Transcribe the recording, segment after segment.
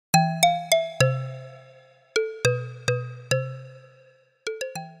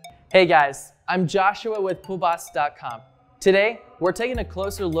Hey guys, I'm Joshua with PoolBots.com. Today, we're taking a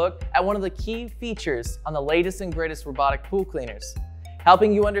closer look at one of the key features on the latest and greatest robotic pool cleaners,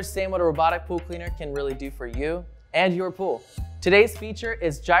 helping you understand what a robotic pool cleaner can really do for you and your pool. Today's feature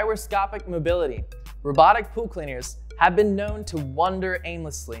is gyroscopic mobility. Robotic pool cleaners have been known to wander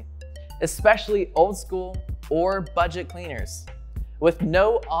aimlessly, especially old school or budget cleaners. With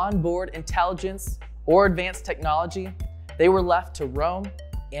no onboard intelligence or advanced technology, they were left to roam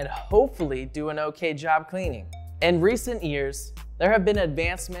and hopefully do an okay job cleaning. In recent years, there have been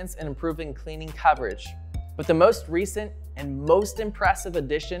advancements in improving cleaning coverage, but the most recent and most impressive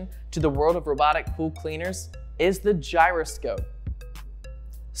addition to the world of robotic pool cleaners is the gyroscope.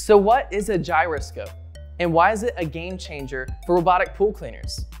 So what is a gyroscope, and why is it a game changer for robotic pool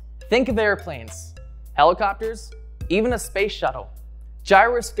cleaners? Think of airplanes, helicopters, even a space shuttle.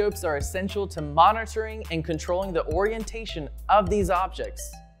 Gyroscopes are essential to monitoring and controlling the orientation of these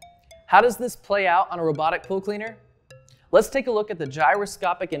objects. How does this play out on a robotic pool cleaner? Let's take a look at the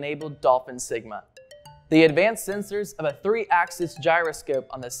gyroscopic-enabled Dolphin Sigma. The advanced sensors of a 3-axis gyroscope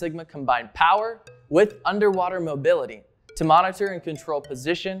on the Sigma combine power with underwater mobility to monitor and control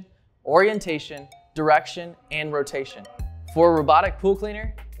position, orientation, direction, and rotation. For a robotic pool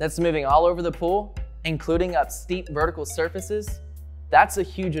cleaner that's moving all over the pool, including up steep vertical surfaces, that's a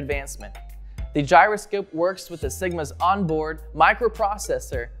huge advancement. The gyroscope works with the Sigma's onboard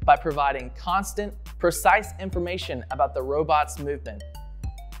microprocessor by providing constant, precise information about the robot's movement.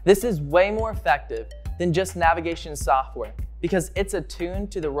 This is way more effective than just navigation software because it's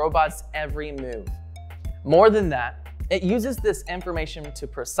attuned to the robot's every move. More than that, it uses this information to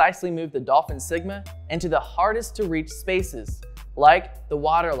precisely move the Dolphin Sigma into the hardest to reach spaces, like the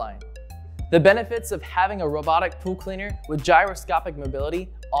waterline. The benefits of having a robotic pool cleaner with gyroscopic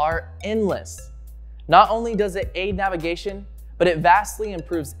mobility are endless. Not only does it aid navigation, but it vastly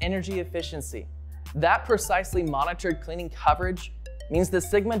improves energy efficiency. That precisely monitored cleaning coverage means the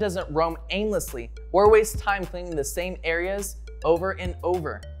Sigma doesn't roam aimlessly or waste time cleaning the same areas over and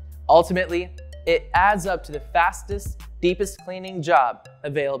over. Ultimately, it adds up to the fastest, deepest cleaning job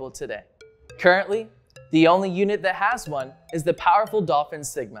available today. Currently, the only unit that has one is the powerful Dolphin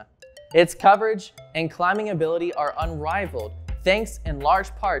Sigma. Its coverage and climbing ability are unrivaled, thanks in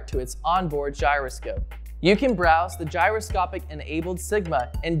large part to its onboard gyroscope. You can browse the gyroscopic-enabled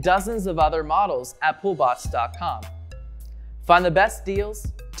Sigma and dozens of other models at PoolBots.com. Find the best deals,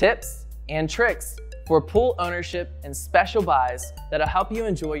 tips, and tricks for pool ownership and special buys that'll help you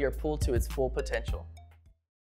enjoy your pool to its full potential.